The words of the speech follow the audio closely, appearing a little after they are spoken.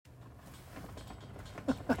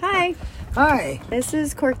Hi. Hi. This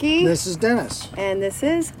is Corky. This is Dennis. And this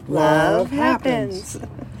is Love Happens.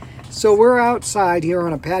 So we're outside here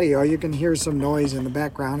on a patio. You can hear some noise in the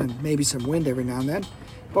background and maybe some wind every now and then.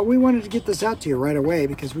 But we wanted to get this out to you right away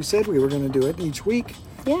because we said we were going to do it each week.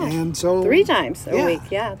 Yeah. And so 3 times a week.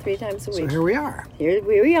 Yeah, 3 times a week. So here we are. Here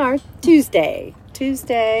we are. Tuesday.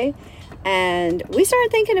 And we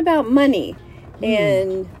started thinking about money.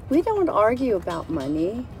 And we don't argue about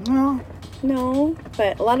money. No,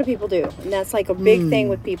 but a lot of people do. And that's like a big thing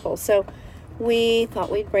with people. So we thought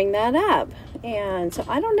we'd bring that up. And so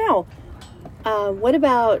I don't know. What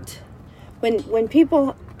about when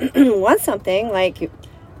people want something, like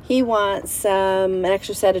he wants an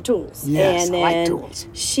extra set of tools. Yes, and I like then tools.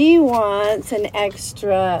 she wants an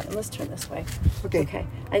extra, let's turn this way. Okay.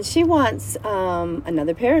 And she wants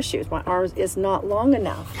another pair of shoes. My arm is not long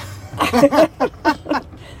enough.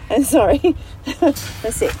 I'm sorry.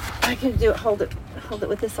 Let's see. I can do it. Hold it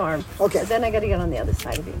with this arm. Okay. But then I got to get on the other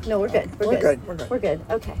side of you. No, we're good. We're good.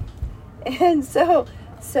 Okay. And so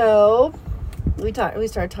we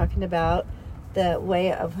started talking about the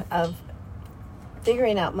way of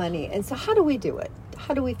figuring out money. And so how do we do it?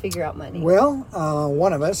 How do we figure out money? Well,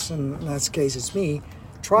 one of us, and in this case it's me,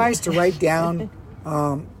 tries to write down,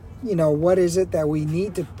 what is it that we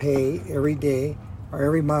need to pay every day or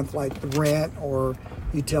every month, like the rent or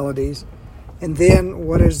utilities. And then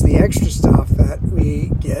what is the extra stuff that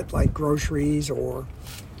we get, like groceries or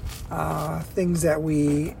things that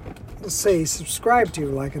we, let's say, subscribe to,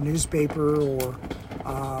 like a newspaper or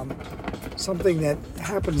something that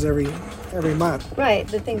happens every month. Right,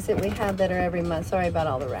 the things that we have that are every month. Sorry about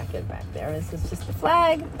all the racket back there. This is just the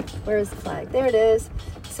flag. Where is the flag? There it is.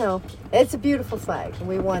 So it's a beautiful flag.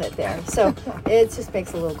 We want it there. So it just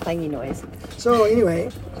makes a little clangy noise. So anyway,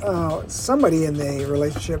 somebody in the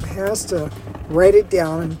relationship has to write it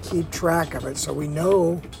down and keep track of it so we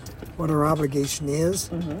know what our obligation is.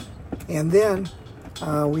 Mm-hmm. And then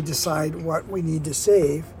we decide what we need to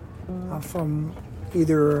save from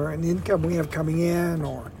either an income we have coming in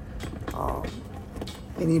or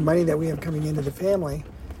any money that we have coming into the family,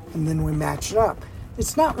 and then we match it up.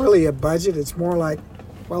 It's not really a budget. It's more like,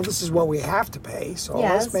 well, this is what we have to pay, so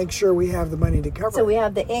let's make sure we have the money to cover it. So we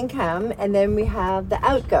have the income, and then we have the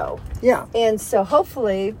outgo. Yeah. And so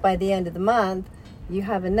hopefully by the end of the month, you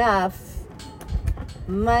have enough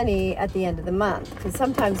money at the end of the month. Because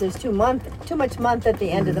sometimes there's too much month at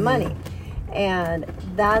the end of the money. And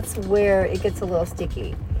that's where it gets a little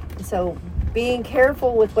sticky. So being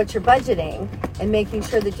careful with what you're budgeting and making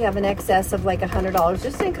sure that you have an excess of like $100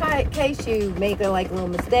 just in case you make a little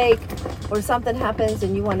mistake or something happens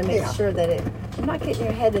and you want to make sure that I'm not getting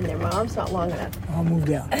your head in there. My arm's not long enough. I'll move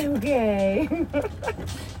down. Okay.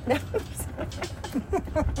 No.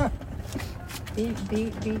 Be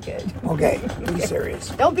good. Okay, be serious.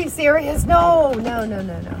 Don't be serious. No.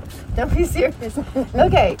 Don't be serious.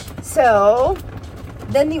 Okay, so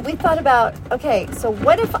then we thought about, so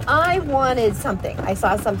what if I wanted something? I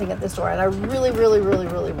saw something at the store and I really, really, really,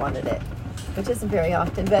 really wanted it, which isn't very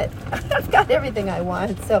often, but I've got everything I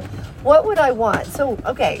want. So what would I want? So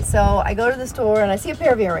I go to the store and I see a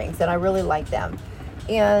pair of earrings and I really like them.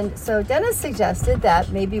 And so Dennis suggested that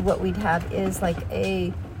maybe what we'd have is like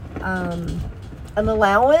an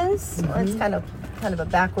allowance. Mm-hmm. It's kind of a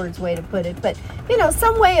backwards way to put it, but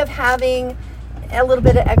some way of having a little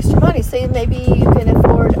bit of extra money. So maybe you can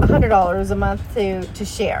afford $100 a month to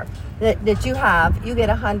share that you have. You get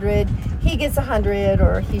 100, he gets 100,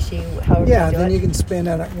 or she, however. Yeah, then you can spend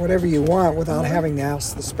on whatever you want without having to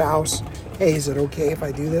ask the spouse, hey, is it okay if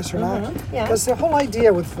I do this or not? Yeah. Because the whole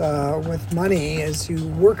idea with money is you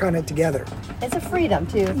work on it together. It's a freedom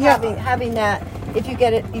too. Having that, if you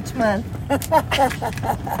get it each month.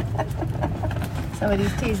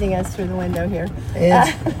 Somebody's teasing us through the window here.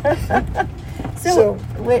 So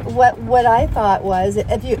what I thought was,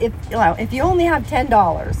 if you only have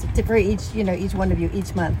 $10 for each one of you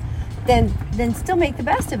each month, then still make the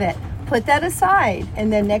best of it. Put that aside,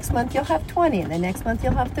 and then next month you'll have 20, and then next month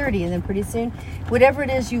you'll have 30, and then pretty soon, whatever it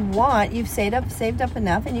is you want, you've saved up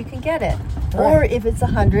enough, and you can get it. Right. Or if it's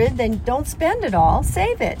 100, then don't spend it all.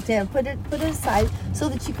 Save it. Put it aside so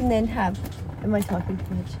that you can then have. Am I talking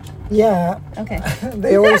too much? Yeah. Okay.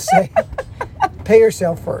 They always say, pay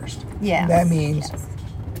yourself first. Yeah. That means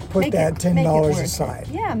put that $10 aside.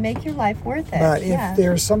 Yeah, make your life worth it. But if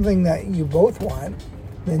there's something that you both want,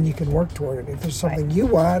 then you can work toward it. If there's something you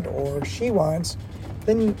want or she wants,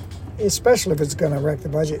 then, especially if it's going to wreck the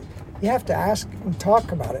budget, you have to ask and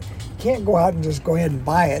talk about it. You can't go out and just go ahead and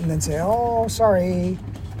buy it and then say, oh, sorry,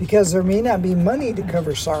 because there may not be money to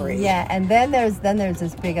cover sorry. Yeah, and then there's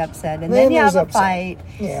this big upset, and Then then you have there's a upset. fight,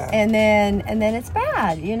 Yeah. and then it's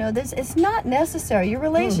bad. You know, this it's not necessary. Your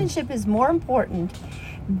relationship is more important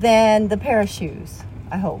than the pair of shoes.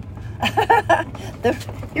 I hope.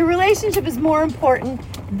 Your relationship is more important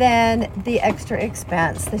than the extra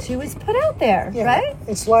expense that you was put out there, Yeah. right?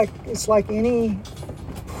 It's like any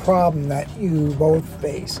problem that you both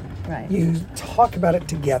face. Right. You talk about it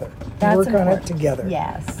together. That's You work on it important. together.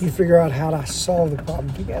 Yes. You figure out how to solve the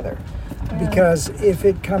problem together. Because if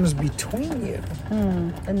it comes between you,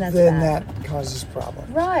 And that's then bad. that causes problem.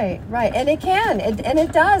 Right, and it can, and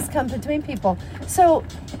it does come between people. So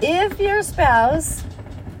if your spouse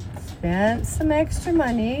spent some extra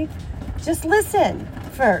money, just listen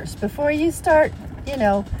first before you start,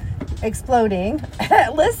 exploding.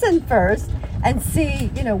 Listen first and see,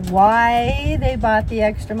 why they bought the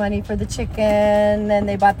extra money for the chicken, and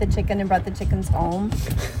they bought the chicken and brought the chickens home,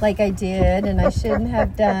 like I did, and I shouldn't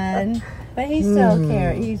have done. But he still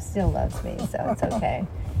cares. He still loves me, so it's okay.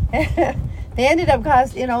 They ended up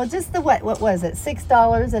just the what was it,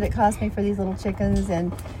 $6 that it cost me for these little chickens,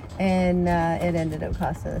 and it ended up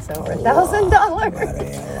costing us over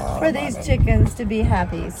 $1,000 for these chickens to be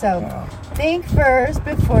happy. So think first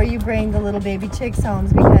before you bring the little baby chicks home,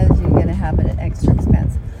 because you're going to have an extra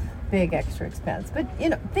expense, big extra expense. But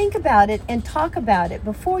think about it and talk about it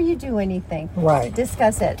before you do anything. Right.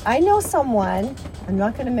 Discuss it. I know someone, I'm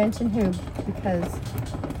not going to mention who because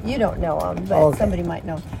you don't know him, but Okay. somebody might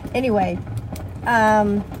know. Anyway,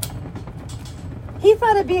 he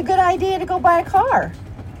thought it'd be a good idea to go buy a car.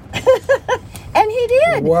 And he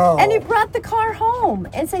did. Wow. And he brought the car home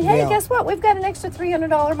and said, hey, Yeah. guess what? We've got an extra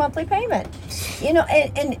 $300 monthly payment.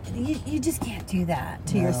 And you just can't do that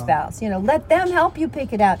to your No. spouse. Let them help you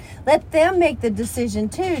pick it out. Let them make the decision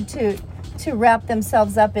too to wrap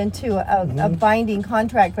themselves up into a binding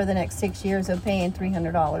contract for the next 6 years of paying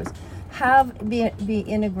 $300. Be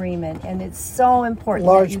in agreement, and it's so important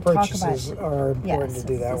that Large you talk about purchases it. are important Yes, to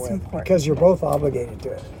do that it's with important. because you're both obligated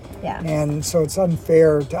to it. Yeah. And so it's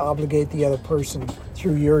unfair to obligate the other person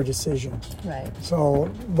through your decision. Right. So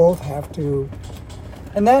both have to,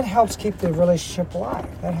 and that helps keep the relationship alive.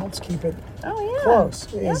 That helps keep it Oh yeah. close.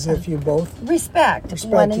 Is Yeah. if you both Respect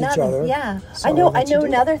Respect one each another. other. Yeah. So I know that you do.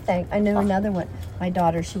 another thing. I know another one. My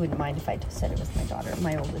daughter, she wouldn't mind if I said it was my daughter,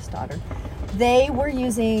 my oldest daughter. They were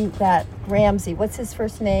using that Ramsey. What's his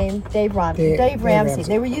first name? Dave Ramsey. Dave Ramsey.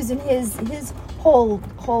 They were using his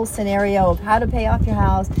whole scenario of how to pay off your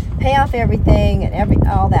house, pay off everything, and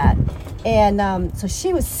all that. And so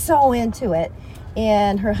she was so into it.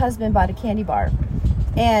 And her husband bought a candy bar,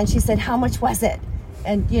 and she said, "How much was it?"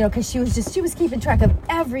 And because she was keeping track of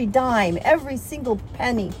every dime, every single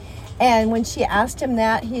penny. And when she asked him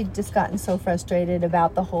that, he'd just gotten so frustrated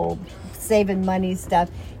about the whole saving money stuff.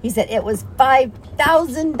 He said it was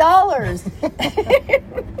 $5,000.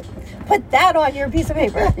 Put that on your piece of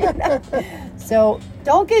paper. So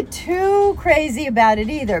don't get too crazy about it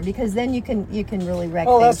either, because then you can really wreck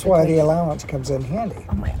Oh, things that's why between the you. allowance comes in handy.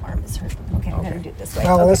 Oh, my arm is hurting. Okay, I'm gonna do it this way.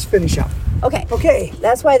 Now Okay. let's finish up. Okay. Okay.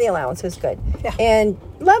 That's why the allowance is good. Yeah. And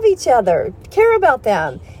love each other. Care about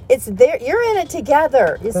them. It's there. You're in it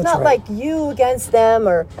together. It's That's not right. like you against them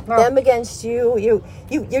or No. them against you.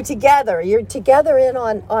 You're together. You're together in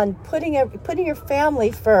on putting your family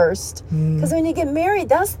first. Because when you get married,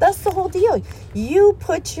 that's the whole deal. You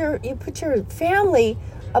put your family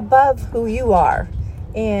above who you are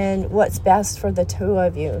and what's best for the two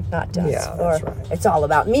of you, not just Yeah, that's for right. it's all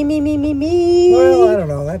about me. Well, I don't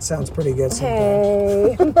know. That sounds pretty good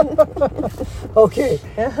sometimes. Hey. Okay.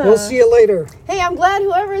 We'll see you later. Hey, I'm glad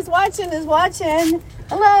whoever is watching is watching.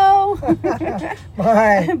 Hello.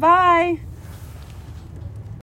 Bye. Bye.